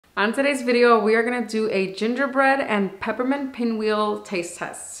On today's video, we are gonna do a gingerbread and peppermint pinwheel taste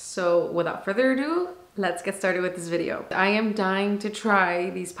test. So without further ado, let's get started with this video. I am dying to try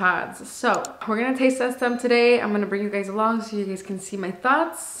these pods. So we're gonna taste test them today. I'm gonna bring you guys along so you guys can see my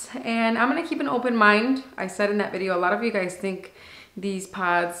thoughts. And I'm gonna keep an open mind. I said in that video, a lot of you guys think these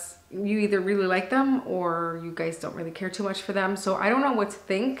pods, you either really like them or you guys don't really care too much for them. So I don't know what to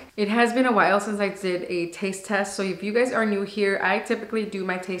think. It has been a while since I did a taste test. So if you guys are new here, I typically do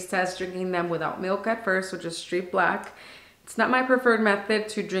my taste test drinking them without milk at first, so just straight black. It's not my preferred method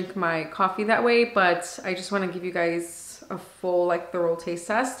to drink my coffee that way, but I just want to give you guys a full, thorough taste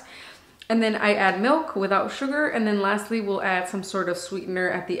test. And then I add milk without sugar, and then lastly we'll add some sort of sweetener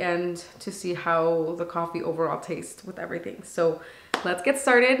at the end to see how the coffee overall tastes with everything. So let's get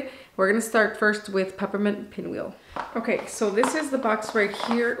started. We're gonna start first with peppermint pinwheel. Okay, so this is the box right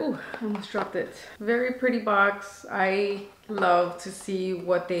here. Ooh, I almost dropped it. Very pretty box. I love to see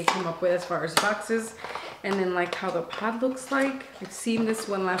what they come up with as far as boxes, and then how the pod looks like. I've seen this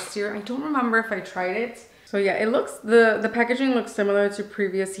one last year. I don't remember if I tried it. So yeah, it looks, the packaging looks similar to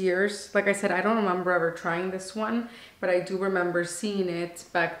previous years. Like I said, I don't remember ever trying this one, but I do remember seeing it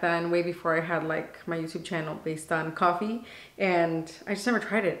back then, way before I had my YouTube channel based on coffee, and I just never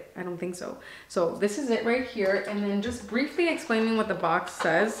tried it. I don't think so. So this is it right here, and then just briefly explaining what the box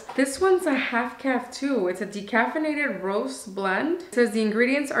says. This one's a half calf too. It's a decaffeinated roast blend. It says the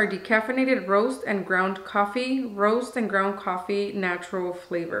ingredients are decaffeinated roast and ground coffee, natural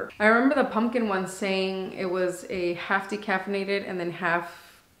flavor. I remember the pumpkin one saying it was a half decaffeinated and then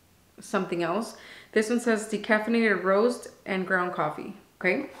half something else. This one says decaffeinated roast and ground coffee.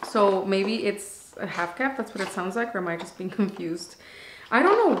 Okay, so maybe it's a half calf. That's what it sounds like, or am I just being confused? I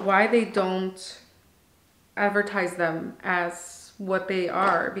don't know why they don't advertise them as what they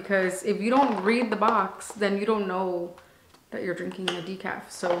are, because if you don't read the box, then you don't know that you're drinking a decaf.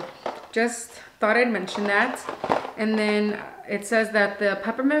 So just thought I'd mention that. And then it says that the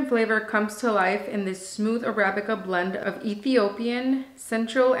peppermint flavor comes to life in this smooth Arabica blend of Ethiopian,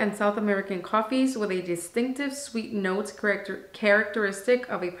 Central, and South American coffees with a distinctive sweet note characteristic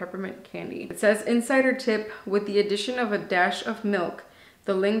of a peppermint candy. It says, insider tip, with the addition of a dash of milk,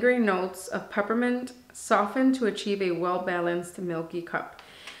 the lingering notes of peppermint soften to achieve a well-balanced milky cup.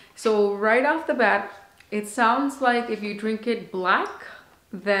 So right off the bat, it sounds like if you drink it black,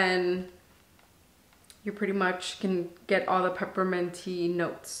 then you pretty much can get all the pepperminty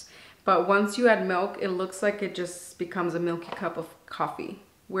notes. But once you add milk, it looks like it just becomes a milky cup of coffee,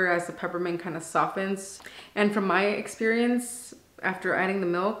 whereas the peppermint kind of softens. And from my experience, after adding the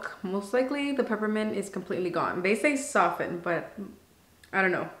milk, most likely the peppermint is completely gone. They say soften, but I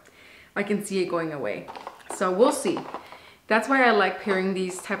don't know. I can see it going away. So we'll see. That's why I like pairing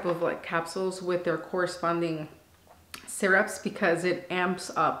these type of capsules with their corresponding syrups, because it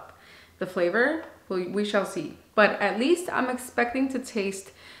amps up the flavor. We shall see. But at least I'm expecting to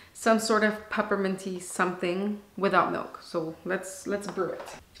taste some sort of pepperminty something without milk. So let's brew it.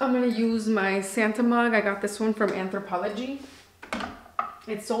 I'm gonna use my Santa mug. I got this one from Anthropology.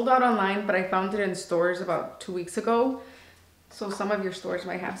 It's sold out online, but I found it in stores about 2 weeks ago. So some of your stores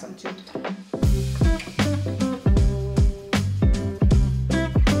might have some too.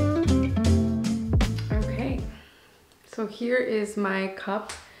 Okay, so here is my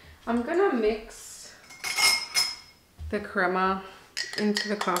cup. I'm gonna mix the crema into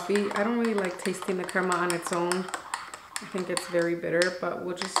the coffee. I don't really like tasting the crema on its own. I think it's very bitter, but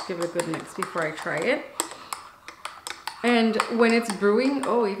we'll just give it a good mix before I try it. And when it's brewing,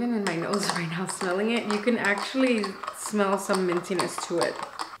 oh, even in my nose right now, smelling it, you can actually smell some mintiness to it.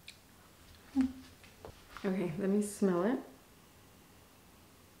 Okay, let me smell it.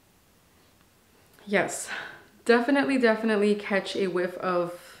 Yes, definitely catch a whiff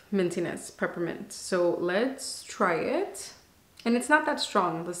of mintiness, peppermint. So let's try it. And it's not that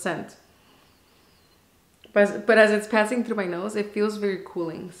strong, the scent. But as it's passing through my nose, it feels very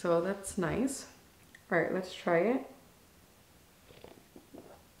cooling. So that's nice. All right, let's try it.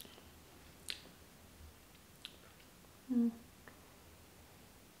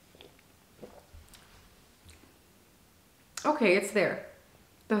 Okay, it's there.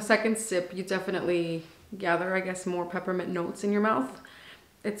 The second sip, you definitely gather, I guess, more peppermint notes in your mouth.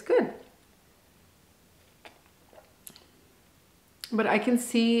 It's good. But I can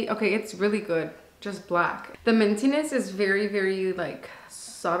see, okay, it's really good, just black. The mintiness is very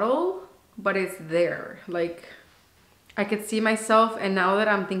subtle, but it's there. I could see myself, and now that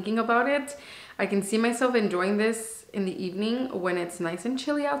I'm thinking about it, I can see myself enjoying this in the evening when it's nice and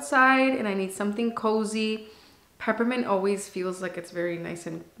chilly outside and I need something cozy. Peppermint always feels like it's very nice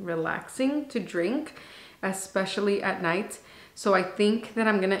and relaxing to drink, especially at night. So I think that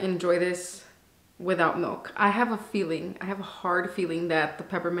I'm gonna enjoy this without milk. I have a hard feeling that the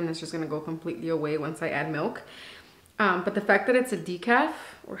peppermint is just gonna go completely away once I add milk. But the fact that it's a decaf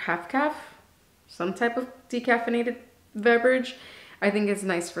or half calf, some type of decaffeinated beverage, I think is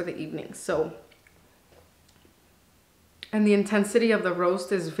nice for the evening. So, and the intensity of the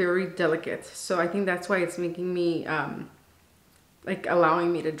roast is very delicate. So I think that's why it's making me, like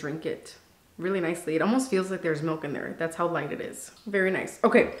allowing me to drink it really nicely. It almost feels like there's milk in there. That's how light it is. Very nice.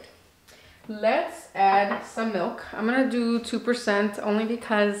 Okay, let's add some milk. I'm gonna do 2% only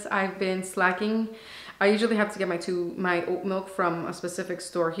because I've been slacking. I usually have to get my oat milk from a specific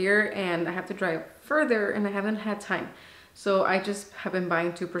store here, and I have to drive further and I haven't had time. So I just have been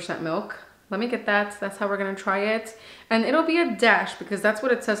buying 2% milk. Let me get that. That's how we're gonna try it. And it'll be a dash because that's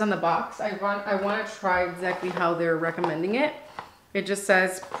what it says on the box. I wanna try exactly how they're recommending it. It just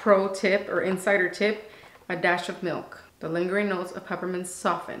says pro tip or insider tip, a dash of milk. The lingering notes of peppermint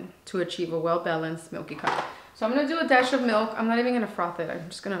soften to achieve a well-balanced milky cup. So I'm gonna do a dash of milk. I'm not even gonna froth it. I'm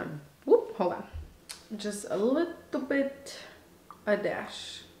just gonna, whoop, hold on. Just a little bit, a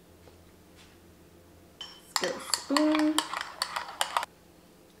dash. Let's get a spoon.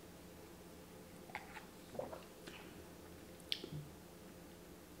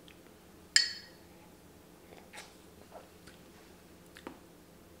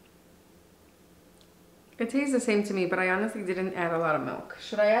 It tastes the same to me, but I honestly didn't add a lot of milk.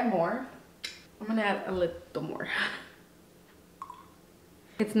 Should I add more? I'm gonna add a little more.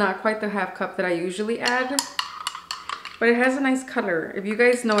 It's not quite the half cup that I usually add, but it has a nice color. If you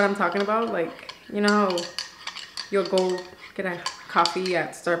guys know what I'm talking about, like, you know how you'll go get a coffee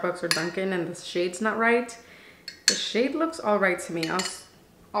at Starbucks or Dunkin' and the shade's not right? The shade looks all right to me.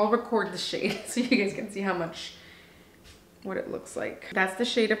 I'll record the shade so you guys can see what it looks like. That's the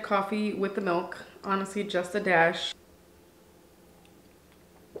shade of coffee with the milk. Honestly, just a dash.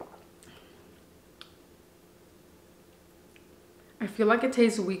 I feel like it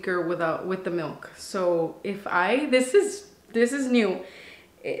tastes weaker with the milk. So if this is new.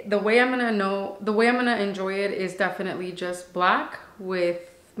 The way I'm gonna enjoy it is definitely just black with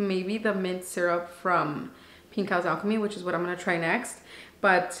maybe the mint syrup from Pink House Alchemy, which is what I'm gonna try next.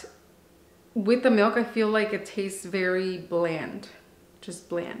 But with the milk, I feel like it tastes very bland, just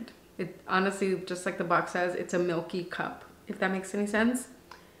bland. It honestly, just like the box says, it's a milky cup, if that makes any sense.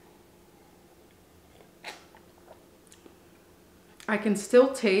 I can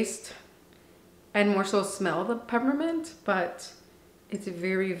still taste and more so smell the peppermint, but it's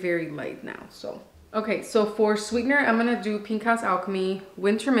very, very light now. So, okay, so for sweetener, I'm gonna do Pink House Alchemy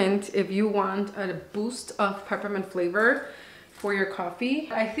Winter Mint if you want a boost of peppermint flavor for your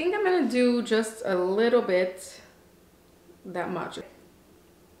coffee. I think I'm gonna do just a little bit, that much.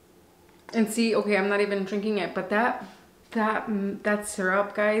 And see, okay, I'm not even drinking it, but that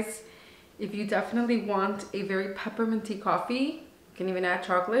syrup, guys, if you definitely want a very pepperminty coffee, you can even add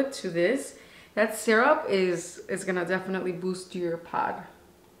chocolate to this. That syrup is gonna definitely boost your pod.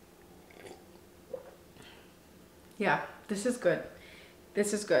 Yeah, this is good.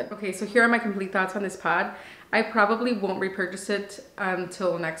 This is good. Okay, so here are my complete thoughts on this pod. I probably won't repurchase it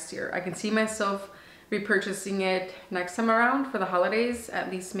until next year. I can see myself repurchasing it next time around for the holidays, at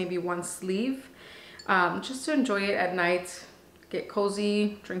least maybe one sleeve, just to enjoy it at night, get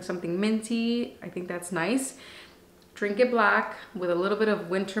cozy, drink something minty. I think that's nice. Drink it black with a little bit of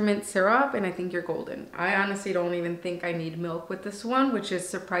winter mint syrup, and I think you're golden. I honestly don't even think I need milk with this one, which is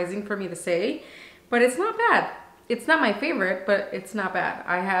surprising for me to say, but it's not bad. It's not my favorite, but it's not bad.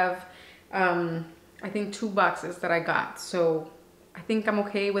 I have, I think 2 boxes that I got, so I think I'm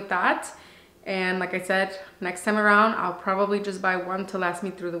okay with that. And like I said, next time around, I'll probably just buy one to last me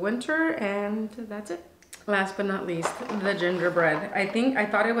through the winter, and that's it. Last but not least, the gingerbread. I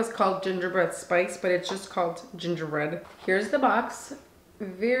thought it was called gingerbread spice, but it's just called gingerbread. Here's the box.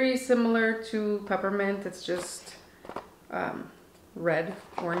 Very similar to peppermint. It's just red,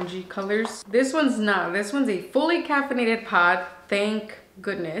 orangey colors. This one's not. This one's a fully caffeinated pod. Thank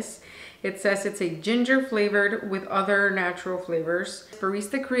goodness. It says it's a ginger flavored with other natural flavors.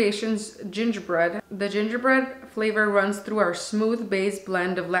 Barista Creations Gingerbread. The gingerbread flavor runs through our smooth base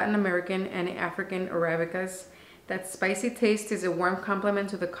blend of Latin American and African Arabicas. That spicy taste is a warm complement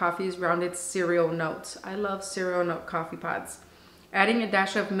to the coffee's rounded cereal notes. I love cereal note coffee pods. Adding a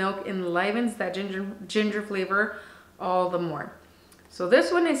dash of milk enlivens that ginger flavor all the more. So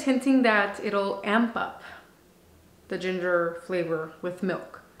this one is hinting that it'll amp up the ginger flavor with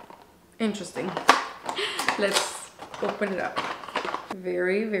milk. Interesting. Let's open it up.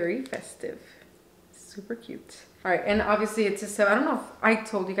 Very, very festive. Super cute. All right, and obviously it's a 7. I don't know if I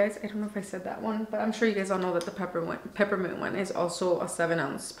told you guys. I don't know if I said that one, but I'm sure you guys all know that the peppermint one is also a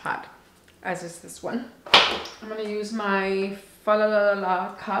 7-ounce pot, as is this one. I'm gonna use my Fa La La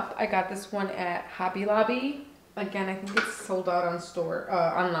La cup. I got this one at Hobby Lobby. Again, I think it's sold out on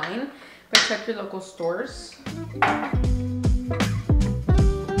online, but check your local stores.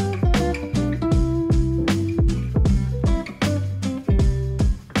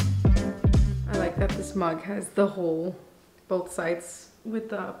 This mug has both sides with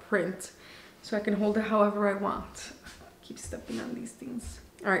the print, so I can hold it however I want. Keep stepping on these things.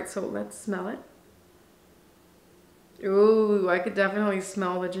 All right, so let's smell it. Ooh, I could definitely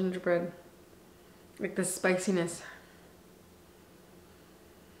smell the gingerbread, like the spiciness.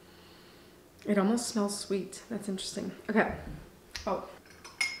 It almost smells sweet. That's interesting. Okay. Oh,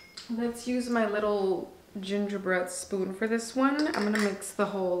 let's use my little gingerbread spoon for this one. I'm gonna mix the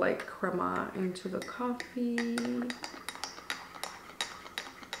whole like crema into the coffee.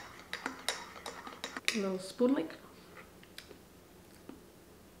 A little spoon like.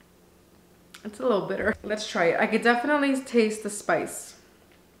 It's a little bitter. Let's try it. I could definitely taste the spice.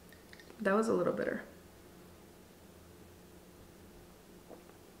 That was a little bitter.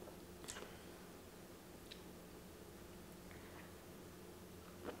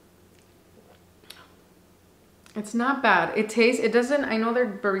 It's not bad. It tastes, it doesn't, I know their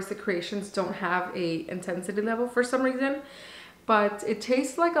barista creations don't have a intensity level for some reason, but it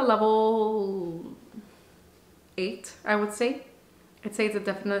tastes like a level 8, I would say. I'd say it's a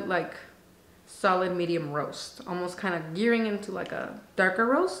definite like solid medium roast, almost kind of gearing into like a darker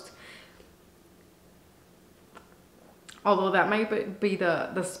roast. Although that might be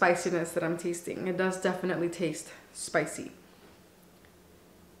the spiciness that I'm tasting. It does definitely taste spicy.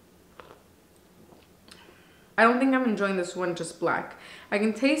 I don't think I'm enjoying this one just black. I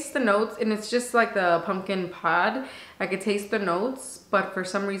can taste the notes, and it's just like the pumpkin pod. I could taste the notes, but for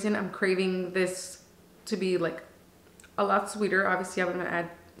some reason I'm craving this to be like a lot sweeter. Obviously I'm gonna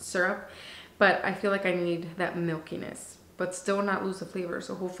add syrup, but I feel like I need that milkiness, but still not lose the flavor.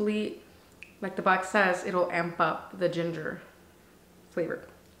 So hopefully, like the box says, it'll amp up the ginger flavor.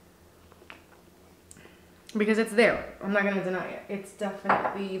 Because it's there. I'm not gonna deny it. It's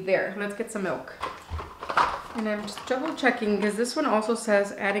definitely there. Let's get some milk. And I'm just double checking because this one also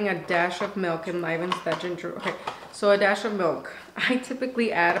says adding a dash of milk enlivens that ginger. Okay, so a dash of milk. I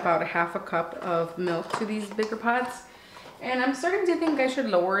typically add about 1/2 cup of milk to these bigger pots. And I'm starting to think I should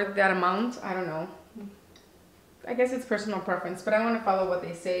lower that amount. I don't know. I guess it's personal preference, but I want to follow what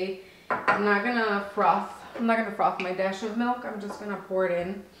they say. I'm not gonna froth my dash of milk. I'm just gonna pour it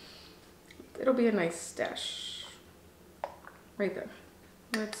in. It'll be a nice dash. Right there.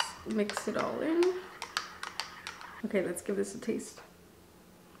 Let's mix it all in. Okay, let's give this a taste.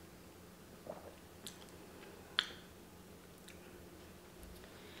 I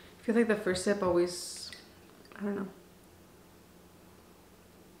feel like the first sip always, I don't know.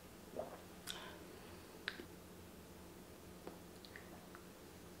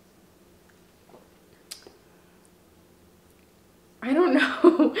 I don't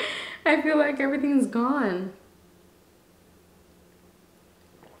know. I feel like everything's gone.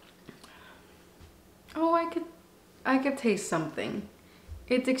 Oh, I could taste something.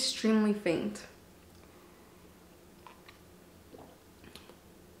 It's extremely faint.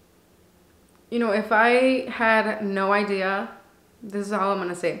 You know, if I had no idea, this is all I'm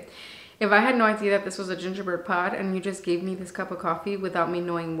gonna say. If I had no idea that this was a gingerbread pod and you just gave me this cup of coffee without me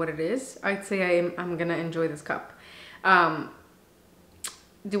knowing what it is, I'd say I'm gonna enjoy this cup.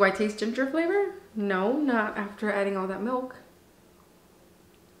 Do I taste ginger flavor? No, not after adding all that milk.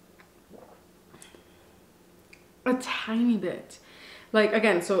 A tiny bit. Like,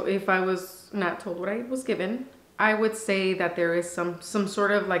 again, so if I was not told what I was given, I would say that there is some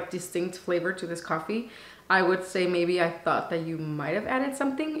sort of like distinct flavor to this coffee. I would say maybe I thought that you might have added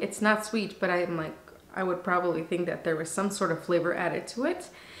something. It's not sweet, but I'm like, I would probably think that there was some sort of flavor added to it.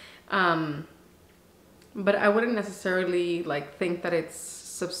 But I wouldn't necessarily like think that it's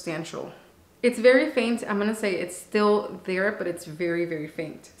substantial. It's very faint. I'm gonna say it's still there, but it's very, very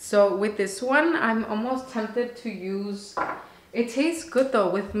faint. So with this one, I'm almost tempted to use, it tastes good though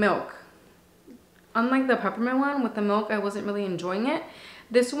with milk. Unlike the peppermint one, with the milk, I wasn't really enjoying it.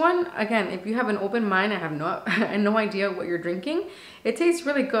 This one, again, if you have an open mind, I have no idea what you're drinking. It tastes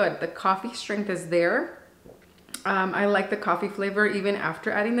really good. The coffee strength is there. I like the coffee flavor even after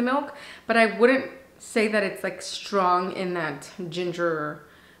adding the milk, but I wouldn't say that it's like strong in that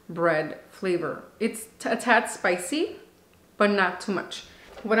gingerbread flavor. It's a tad spicy, but not too much.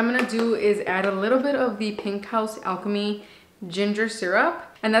 What I'm gonna do is add a little bit of the Pink House Alchemy ginger syrup,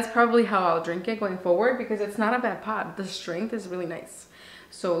 and that's probably how I'll drink it going forward because it's not a bad pod. The strength is really nice.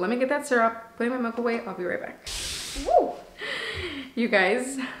 So let me get that syrup, put in my milk away. I'll be right back. Woo! You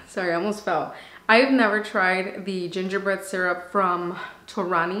guys, sorry, I almost fell. I've never tried the gingerbread syrup from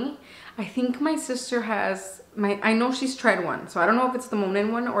Torani. I think my sister has, I know she's tried one. So I don't know if it's the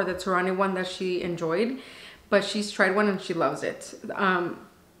Monin one or the Torani one that she enjoyed, but she's tried one and she loves it.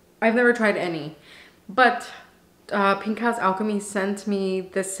 I've never tried any, but Pink House Alchemy sent me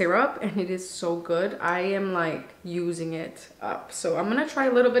this syrup and it is so good. I am like using it up. So I'm gonna try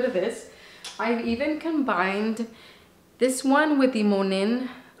a little bit of this. I've even combined this one with the Monin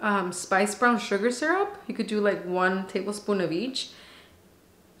spice brown sugar syrup. You could do like 1 tablespoon of each.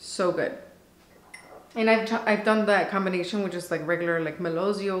 So good. And I've done that combination with just like regular like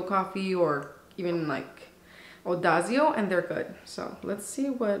Melozio coffee or even like Audazio, and they're good. So let's see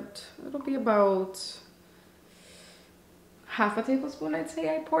what it'll be. About half a tablespoon, I'd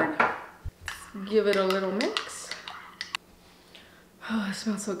say I poured. Give it a little mix. Oh, it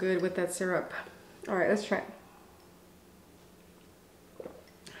smells so good with that syrup. All right, let's try it.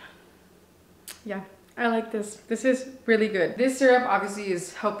 Yeah, I like this. This is really good. This syrup obviously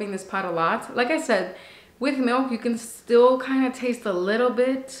is helping this pot a lot. Like I said, with milk, you can still kind of taste a little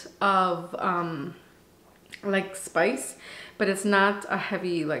bit of like spice, but it's not a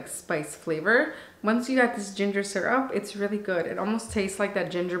heavy like spice flavor. Once you got this ginger syrup, it's really good. It almost tastes like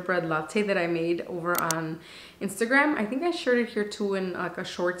that gingerbread latte that I made over on Instagram. I think I shared it here too in like a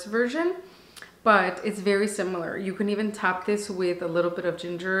shorts version, but it's very similar. You can even top this with a little bit of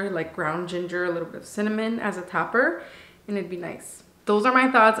ginger, like ground ginger, a little bit of cinnamon as a topper, and it'd be nice. Those are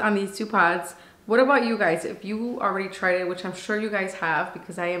my thoughts on these 2 pods. What about you guys? If you already tried it, which I'm sure you guys have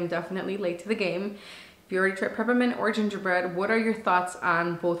because I am definitely late to the game. If you already tried peppermint or gingerbread, what are your thoughts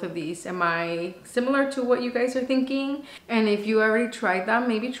on both of these? Am I similar to what you guys are thinking? And if you already tried them,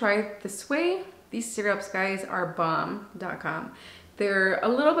 maybe try it this way. These syrups, guys, are bomb.com. They're a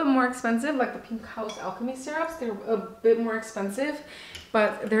little bit more expensive, like the Pink House Alchemy syrups. They're a bit more expensive,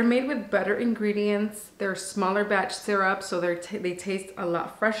 but they're made with better ingredients. They're smaller batch syrups, so they taste a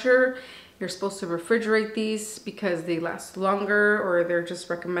lot fresher. You're supposed to refrigerate these because they last longer, or they're just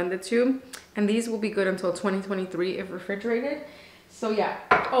recommended to. And these will be good until 2023 if refrigerated. So yeah.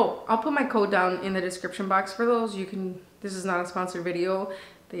 Oh, I'll put my code down in the description box for those. You can, this is not a sponsored video.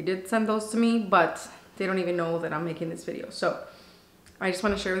 They did send those to me, but they don't even know that I'm making this video. So I just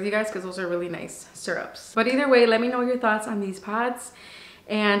want to share with you guys because those are really nice syrups. But either way, let me know your thoughts on these pods.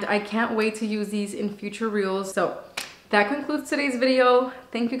 And I can't wait to use these in future reels. So that concludes today's video.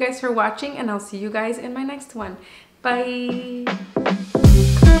 Thank you guys for watching, and I'll see you guys in my next one. Bye.